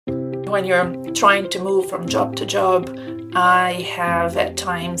when you're trying to move from job to job, I have at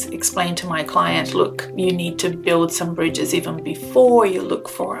times explained to my client, look, you need to build some bridges even before you look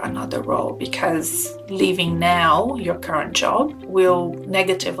for another role, because leaving now your current job will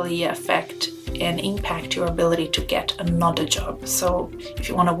negatively affect and impact your ability to get another job. So if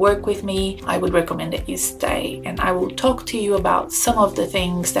you want to work with me, I would recommend that you stay, and I will talk to you about some of the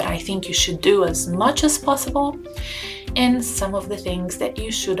things that I think you should do as much as possible and some of the things that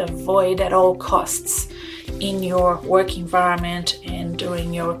you should avoid at all costs in your work environment and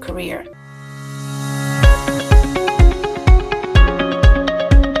during your career.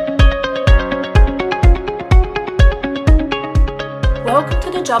 Welcome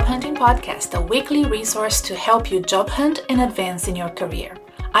to the Job Hunting Podcast, a weekly resource to help you job hunt and advance in your career.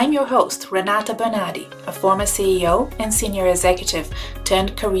 I'm your host, Renata Bernardi, a former CEO and senior executive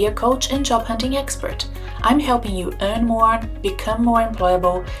turned career coach and job hunting expert. I'm helping you earn more, become more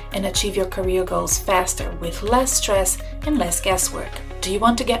employable, and achieve your career goals faster with less stress and less guesswork. Do you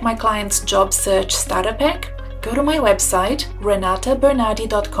want to get my client's job search starter pack? Go to my website,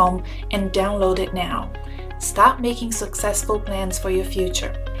 renatabernardi.com, and download it now. Start making successful plans for your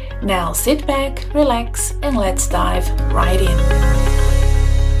future. Now sit back, relax, and let's dive right in.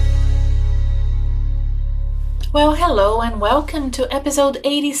 Well, hello and welcome to episode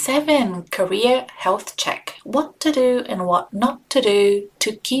 87, Career Health Check. What to do and what not to do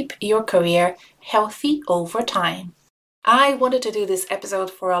to keep your career healthy over time. I wanted to do this episode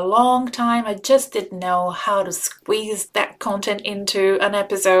for a long time. I just didn't know how to squeeze that content into an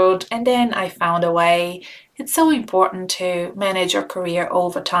episode, and then I found a way. It's so important to manage your career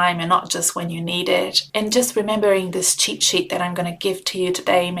over time and not just when you need it. And just remembering this cheat sheet that I'm going to give to you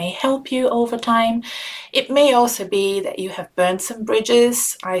today may help you over time. It may also be that you have burned some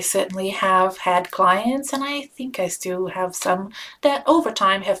bridges. I certainly have had clients, and I think I still have some that over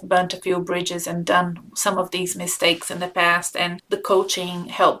time have burnt a few bridges and done some of these mistakes in the past. And the coaching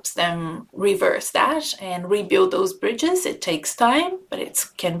helps them reverse that and rebuild those bridges. It takes time, but it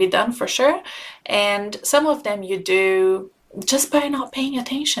can be done for sure. And some of them you do just by not paying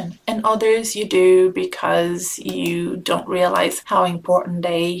attention, and others you do because you don't realize how important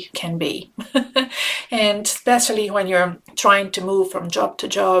they can be. And especially when you're trying to move from job to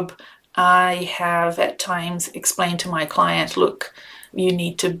job, I have at times explained to my client, look, you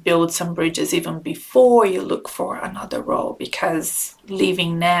need to build some bridges even before you look for another role, because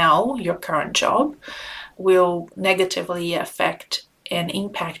leaving now your current job will negatively affect and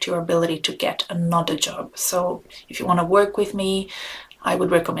impact your ability to get another job. So if you want to work with me, I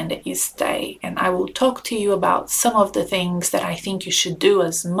would recommend that you stay, and I will talk to you about some of the things that I think you should do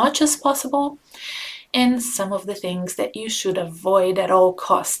as much as possible and some of the things that you should avoid at all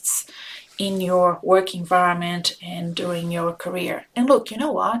costs in your work environment and during your career. And look, you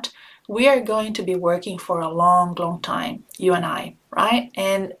know what? We are going to be working for a long, long time, you and I, right?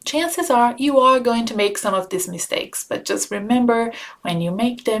 And chances are you are going to make some of these mistakes, but just remember when you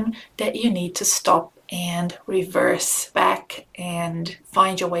make them that you need to stop and reverse back and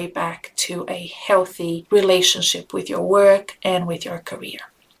find your way back to a healthy relationship with your work and with your career.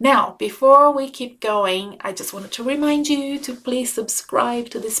 Now, before we keep going, I just wanted to remind you to please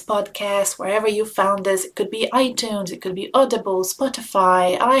subscribe to this podcast wherever you found us. It could be iTunes, it could be Audible,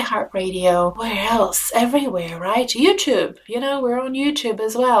 Spotify, iHeartRadio, where else? Everywhere, right? YouTube, we're on YouTube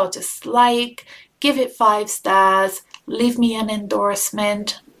as well. Just give it 5 stars, leave me an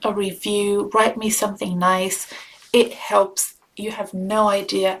endorsement, a review, write me something nice. It helps. You have no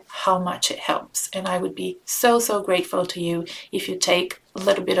idea how much it helps. And I would be so, so grateful to you if you take a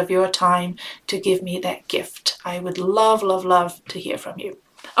little bit of your time to give me that gift. I would love, love, love to hear from you.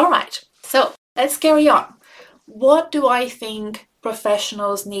 All right, so let's carry on. What do I think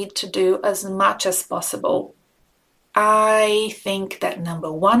professionals need to do as much as possible? I think that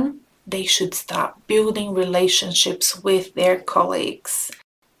number one, they should start building relationships with their colleagues.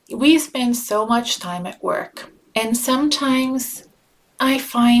 We spend so much time at work. And sometimes I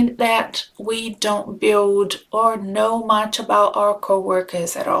find that we don't build or know much about our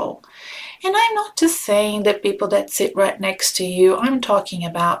coworkers at all. And I'm not just saying the people that sit right next to you. I'm talking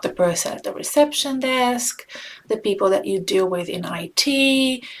about the person at the reception desk, the people that you deal with in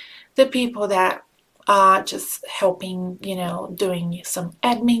IT, the people that are just helping, doing some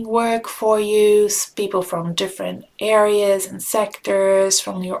admin work for you, people from different areas and sectors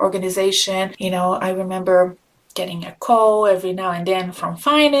from your organization. I remember getting a call every now and then from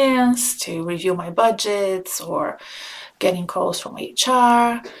finance to review my budgets, or getting calls from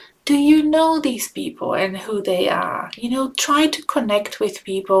HR. Do you know these people and who they are? Try to connect with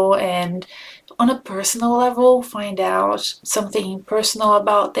people and on a personal level, find out something personal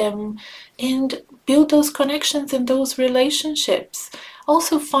about them and build those connections and those relationships.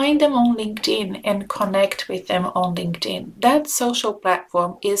 Also, find them on LinkedIn and connect with them on LinkedIn. That social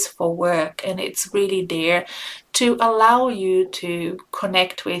platform is for work, and it's really there to allow you to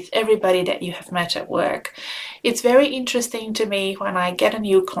connect with everybody that you have met at work. It's very interesting to me when I get a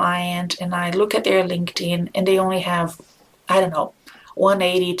new client and I look at their LinkedIn and they only have, I don't know,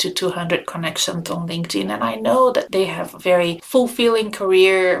 180 to 200 connections on LinkedIn, and I know that they have a very fulfilling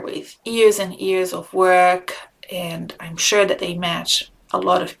career with years and years of work, and I'm sure that they match a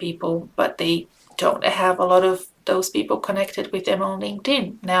lot of people, but they don't have a lot of those people connected with them on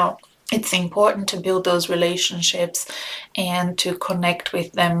LinkedIn. Now, it's important to build those relationships and to connect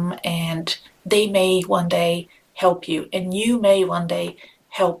with them, and they may one day help you, and you may one day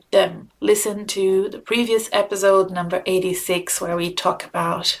help them. Listen to the previous episode, number 86, where we talk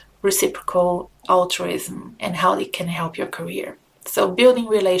about reciprocal altruism and how it can help your career. So building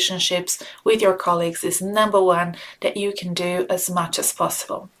relationships with your colleagues is number one that you can do as much as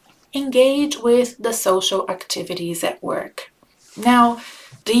possible. Engage with the social activities at work. Now,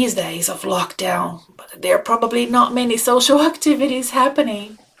 these days of lockdown, there are probably not many social activities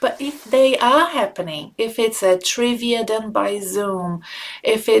happening. But if they are happening, if it's a trivia done by Zoom,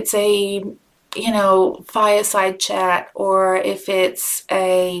 if it's a, fireside chat, or if it's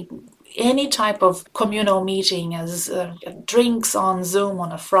any type of communal meeting as drinks on Zoom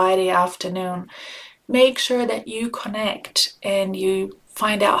on a Friday afternoon, make sure that you connect and you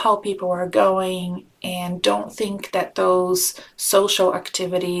find out how people are going, and don't think that those social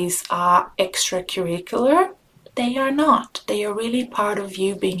activities are extracurricular. They are not. They are really part of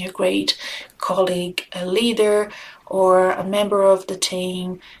you being a great colleague, a leader, or a member of the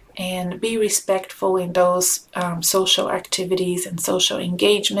team, and be respectful in those social activities and social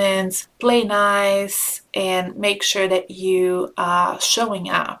engagements. Play nice and make sure that you are showing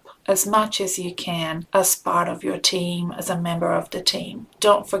up as much as you can as part of your team, as a member of the team.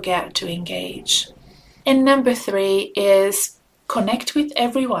 Don't forget to engage. And number 3 is connect with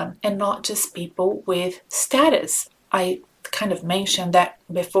everyone and not just people with status. I kind of mentioned that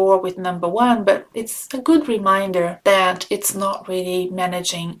before with number 1, but it's a good reminder that it's not really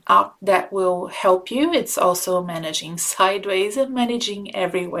managing up that will help you. It's also managing sideways and managing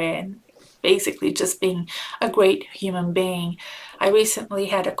everywhere, and basically just being a great human being. I recently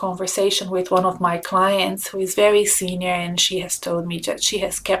had a conversation with one of my clients who is very senior, and she has told me that she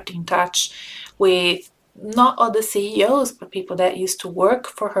has kept in touch with not other CEOs, but people that used to work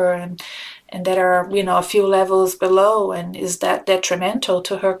for her and that are, a few levels below. And is that detrimental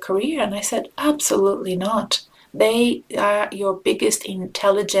to her career? And I said, absolutely not. They are your biggest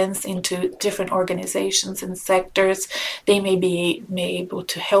intelligence into different organizations and sectors. They may be able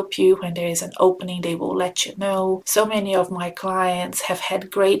to help you when there is an opening. They will let you know. So many of my clients have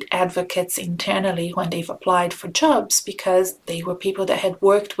had great advocates internally when they've applied for jobs because they were people that had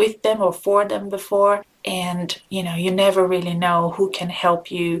worked with them or for them before. And, you never really know who can help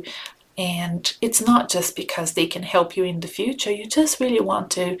you. And it's not just because they can help you in the future. You just really want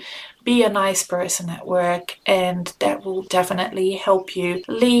to be a nice person at work, and that will definitely help you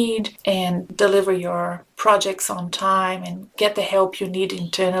lead and deliver your projects on time and get the help you need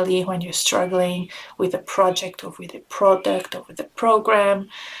internally when you're struggling with a project or with a product or with a program.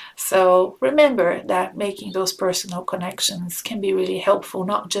 So remember that making those personal connections can be really helpful,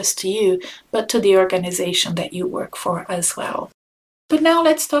 not just to you, but to the organization that you work for as well. But now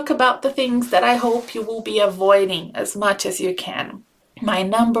let's talk about the things that I hope you will be avoiding as much as you can. My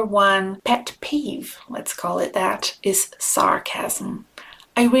number 1 pet peeve, let's call it that, is sarcasm.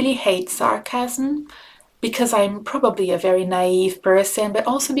 I really hate sarcasm because I'm probably a very naive person, but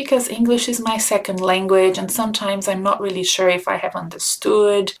also because English is my second language, and sometimes I'm not really sure if I have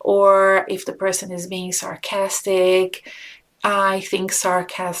understood or if the person is being sarcastic. I think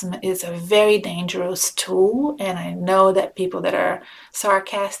sarcasm is a very dangerous tool, and I know that people that are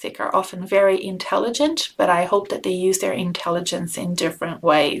sarcastic are often very intelligent, but I hope that they use their intelligence in different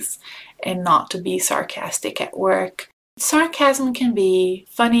ways and not to be sarcastic at work. Sarcasm can be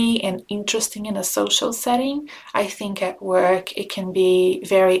funny and interesting in a social setting. I think at work it can be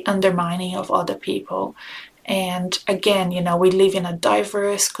very undermining of other people. And again, we live in a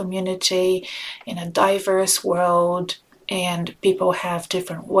diverse community, in a diverse world, and people have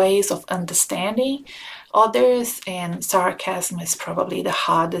different ways of understanding others, and sarcasm is probably the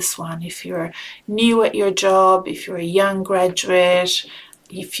hardest one. If you're new at your job, if you're a young graduate,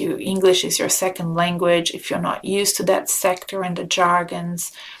 if English is your second language, if you're not used to that sector and the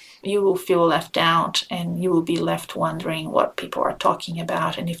jargons, you will feel left out and you will be left wondering what people are talking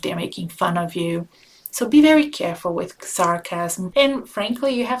about and if they're making fun of you. So be very careful with sarcasm. And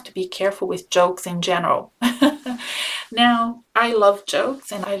frankly, you have to be careful with jokes in general. Now, I love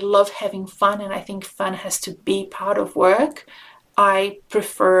jokes and I love having fun, and I think fun has to be part of work. I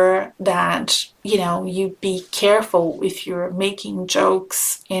prefer that, you be careful if you're making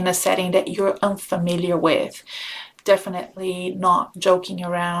jokes in a setting that you're unfamiliar with. Definitely not joking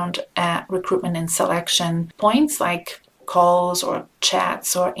around at recruitment and selection points like calls or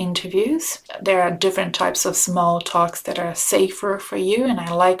chats or interviews. There are different types of small talks that are safer for you, and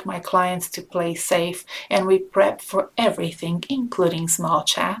I like my clients to play safe, and we prep for everything, including small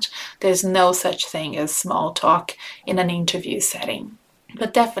chat. There's no such thing as small talk in an interview setting,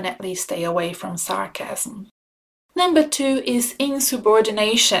 but definitely stay away from sarcasm. Number 2 is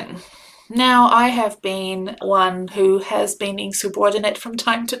insubordination. Now, I have been one who has been insubordinate from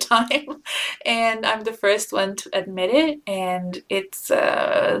time to time, and I'm the first one to admit it, and it's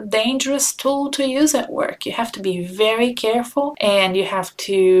a dangerous tool to use at work. You have to be very careful, and you have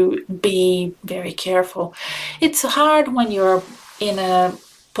to be very careful. It's hard when you're in a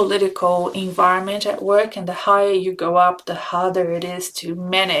political environment at work, and the higher you go up, the harder it is to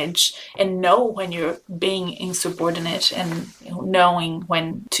manage and know when you're being insubordinate and knowing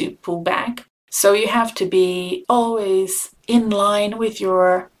when to pull back. So you have to be always in line with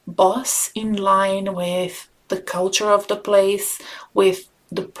your boss, in line with the culture of the place, with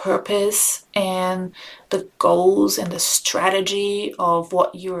the purpose and the goals and the strategy of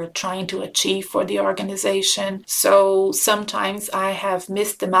what you're trying to achieve for the organization. So sometimes I have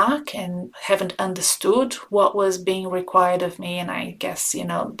missed the mark and haven't understood what was being required of me, and I guess,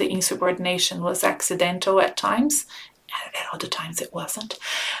 the insubordination was accidental at times. At other times it wasn't,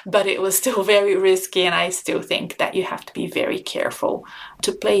 but it was still very risky, and I still think that you have to be very careful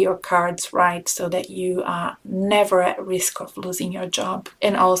to play your cards right so that you are never at risk of losing your job.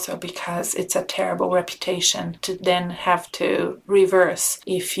 And also because it's a terrible reputation to then have to reverse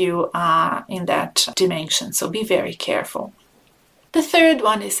if you are in that dimension. So be very careful. The third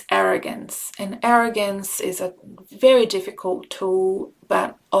one is arrogance, and arrogance is a very difficult tool,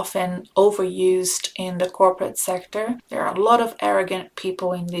 but often overused in the corporate sector. There are a lot of arrogant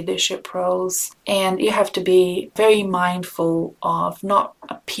people in leadership roles, and you have to be very mindful of not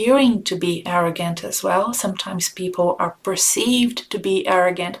appearing to be arrogant as well. Sometimes people are perceived to be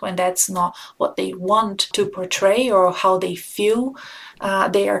arrogant when that's not what they want to portray or how they feel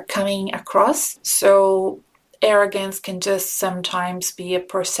they are coming across. So arrogance can just sometimes be a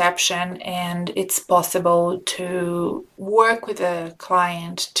perception, and it's possible to work with a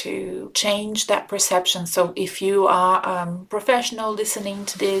client to change that perception. So if you are a professional listening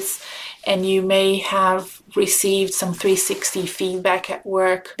to this and you may have received some 360 feedback at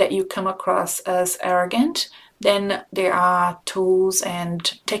work that you come across as arrogant, then there are tools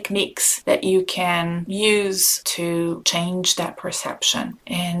and techniques that you can use to change that perception.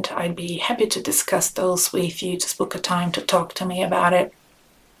 And I'd be happy to discuss those with you. Just book a time to talk to me about it.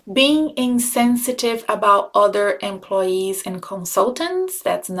 Being insensitive about other employees and consultants,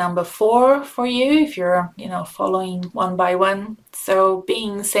 that's number 4 for you if you're, following one by one. So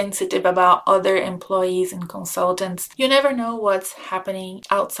being sensitive about other employees and consultants. You never know what's happening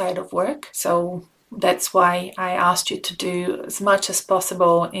outside of work. So that's why I asked you to do as much as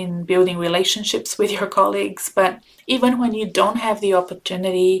possible in building relationships with your colleagues. But even when you don't have the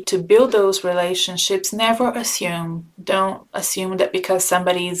opportunity to build those relationships, never assume. Don't assume that because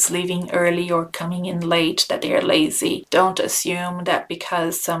somebody is leaving early or coming in late that they're lazy. Don't assume that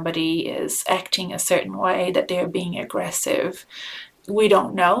because somebody is acting a certain way that they're being aggressive. We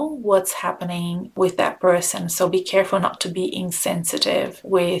don't know what's happening with that person, so be careful not to be insensitive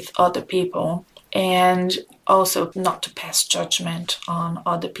with other people. And also not to pass judgment on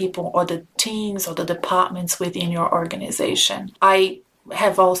other people or the teams or the departments within your organization. I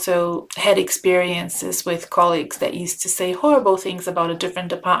have also had experiences with colleagues that used to say horrible things about a different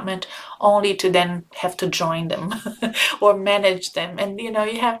department only to then have to join them or manage them. And you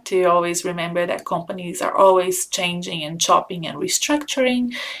have to always remember that companies are always changing and chopping and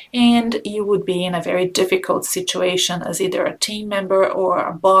restructuring, and you would be in a very difficult situation as either a team member or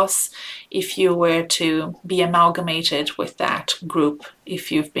a boss if you were to be amalgamated with that group,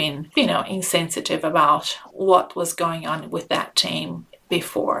 if you've been insensitive about what was going on with that team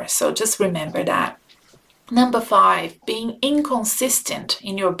before. So just remember that. Number 5, being inconsistent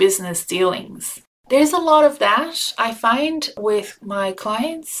in your business dealings. There's a lot of that I find with my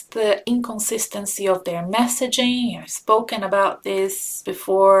clients, the inconsistency of their messaging. I've spoken about this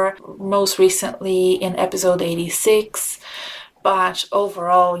before, most recently in episode 86. But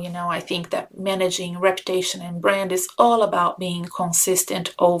overall, I think that managing reputation and brand is all about being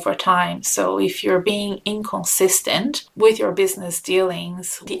consistent over time. So if you're being inconsistent with your business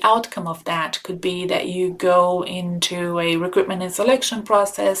dealings, the outcome of that could be that you go into a recruitment and selection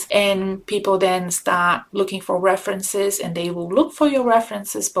process and people then start looking for references, and they will look for your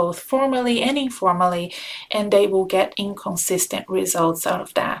references both formally and informally, and they will get inconsistent results out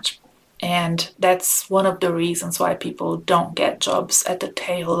of that. And that's one of the reasons why people don't get jobs at the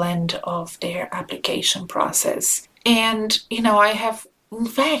tail end of their application process. And,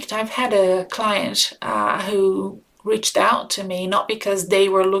 I've had a client who reached out to me not because they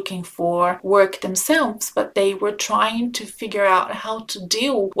were looking for work themselves, but they were trying to figure out how to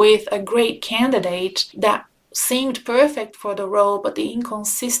deal with a great candidate that seemed perfect for the role, but the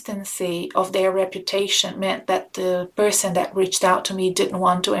inconsistency of their reputation meant that the person that reached out to me didn't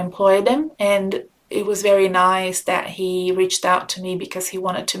want to employ them. And it was very nice that he reached out to me because he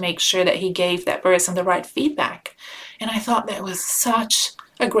wanted to make sure that he gave that person the right feedback. And I thought that was such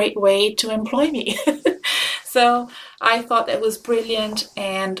a great way to employ me. So I thought that was brilliant,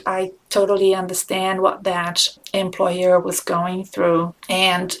 and I totally understand what that employer was going through.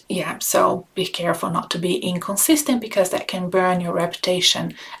 And so be careful not to be inconsistent, because that can burn your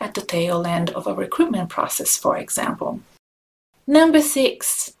reputation at the tail end of a recruitment process, for example. Number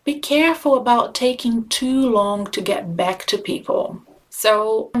 6, be careful about taking too long to get back to people.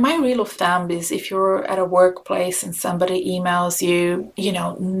 So my rule of thumb is, if you're at a workplace and somebody emails you,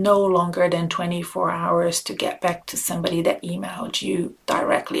 no longer than 24 hours to get back to somebody that emailed you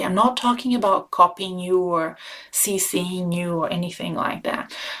directly. I'm not talking about copying you or CCing you or anything like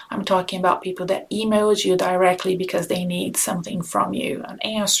that. I'm talking about people that emailed you directly because they need something from you, an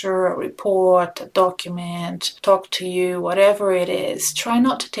answer, a report, a document, talk to you, whatever it is. Try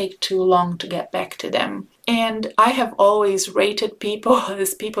not to take too long to get back to them. And I have always rated people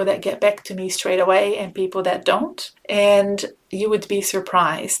as people that get back to me straight away and people that don't. And you would be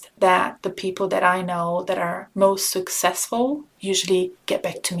surprised that the people that I know that are most successful usually get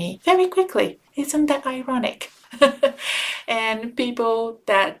back to me very quickly. Isn't that ironic? And people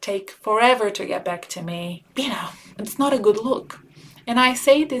that take forever to get back to me, it's not a good look. And I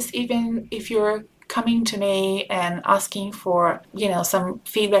say this even if you're coming to me and asking for, some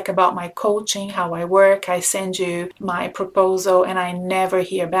feedback about my coaching, how I work. I send you my proposal and I never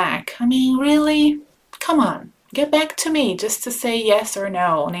hear back. I mean, really? Come on. Get back to me just to say yes or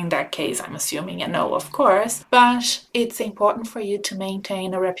no. And in that case, I'm assuming a no, of course. But it's important for you to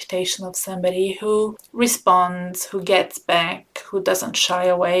maintain a reputation of somebody who responds, who gets back, who doesn't shy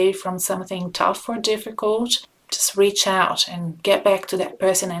away from something tough or difficult. Just reach out and get back to that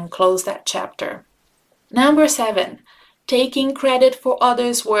person and close that chapter. Number 7, taking credit for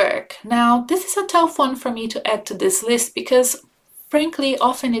others' work. Now, this is a tough one for me to add to this list because, frankly,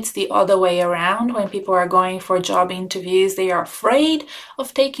 often it's the other way around. When people are going for job interviews, they are afraid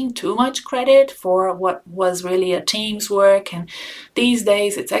of taking too much credit for what was really a team's work. And these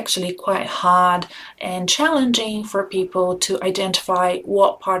days, it's actually quite hard and challenging for people to identify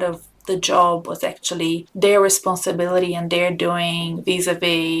what part of the job was actually their responsibility and they're doing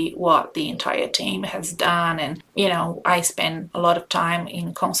vis-a-vis what the entire team has done. And I spend a lot of time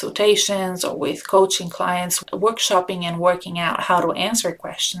in consultations or with coaching clients, workshopping and working out how to answer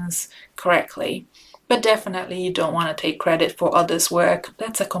questions correctly. But definitely you don't want to take credit for others' work.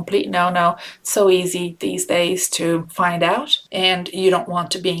 That's a complete no-no. It's so easy these days to find out, and you don't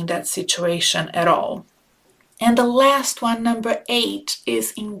want to be in that situation at all. And the last one, number 8,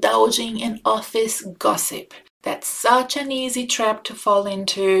 is indulging in office gossip. That's such an easy trap to fall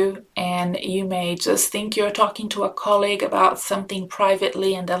into, and you may just think you're talking to a colleague about something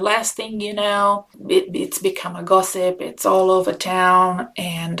privately, and the last thing you know, it's become a gossip. It's all over town,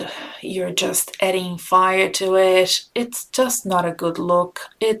 and you're just adding fire to it. It's just not a good look.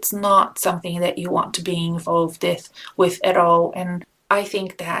 It's not something that you want to be involved with at all. And I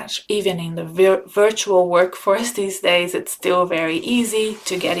think that even in the virtual workforce these days, it's still very easy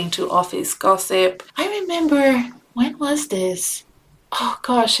to get into office gossip. I remember, when was this? Oh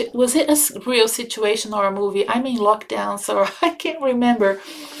gosh, was it a real situation or a movie? I'm in lockdown, so I can't remember.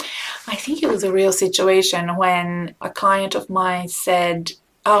 I think it was a real situation when a client of mine said,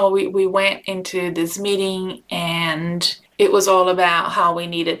 we went into this meeting and it was all about how we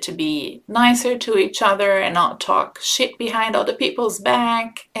needed to be nicer to each other and not talk shit behind other people's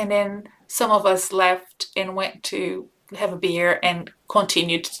back. And then some of us left and went to have a beer and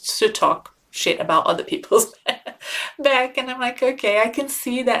continued to talk shit about other people's back. And I'm like, okay, I can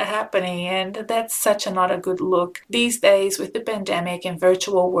see that happening. And that's such not a good look these days with the pandemic and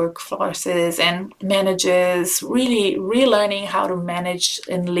virtual workforces and managers really relearning how to manage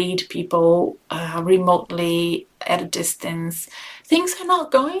and lead people remotely at a distance. Things are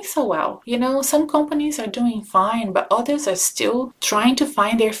not going so well. Some companies are doing fine, but others are still trying to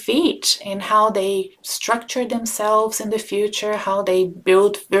find their feet in how they structure themselves in the future, how they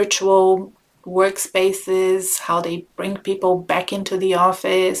build virtual workspaces, how they bring people back into the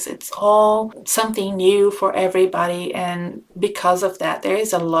office. It's all something new for everybody, and because of that, there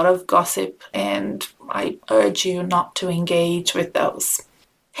is a lot of gossip, and I urge you not to engage with those.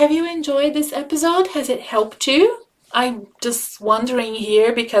 Have you enjoyed this episode? Has it helped you? I'm just wondering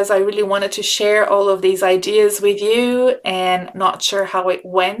here because I really wanted to share all of these ideas with you and not sure how it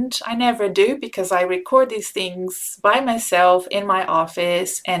went. I never do because I record these things by myself in my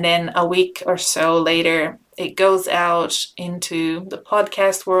office, and then a week or so later it goes out into the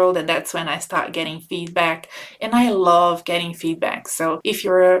podcast world, and that's when I start getting feedback, and I love getting feedback. So if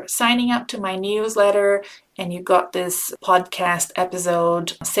you're signing up to my newsletter and you got this podcast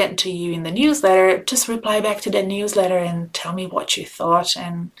episode sent to you in the newsletter, just reply back to the newsletter and tell me what you thought.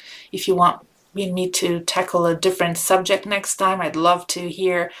 And if you want me to tackle a different subject next time, I'd love to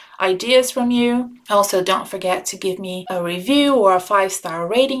hear ideas from you. Also, don't forget to give me a review or a 5-star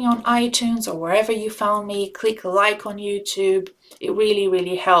rating on iTunes or wherever you found me. Click like on YouTube. It really,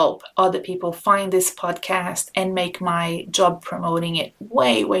 really helps other people find this podcast and make my job promoting it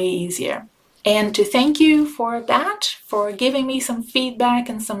way, way easier. And to thank you for that, for giving me some feedback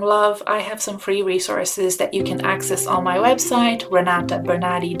and some love, I have some free resources that you can access on my website,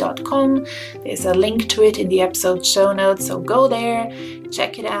 renatabernardi.com. There's a link to it in the episode show notes, so go there,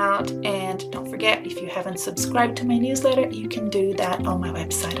 check it out, and don't forget, if you haven't subscribed to my newsletter, you can do that on my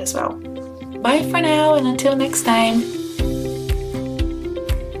website as well. Bye for now, and until next time.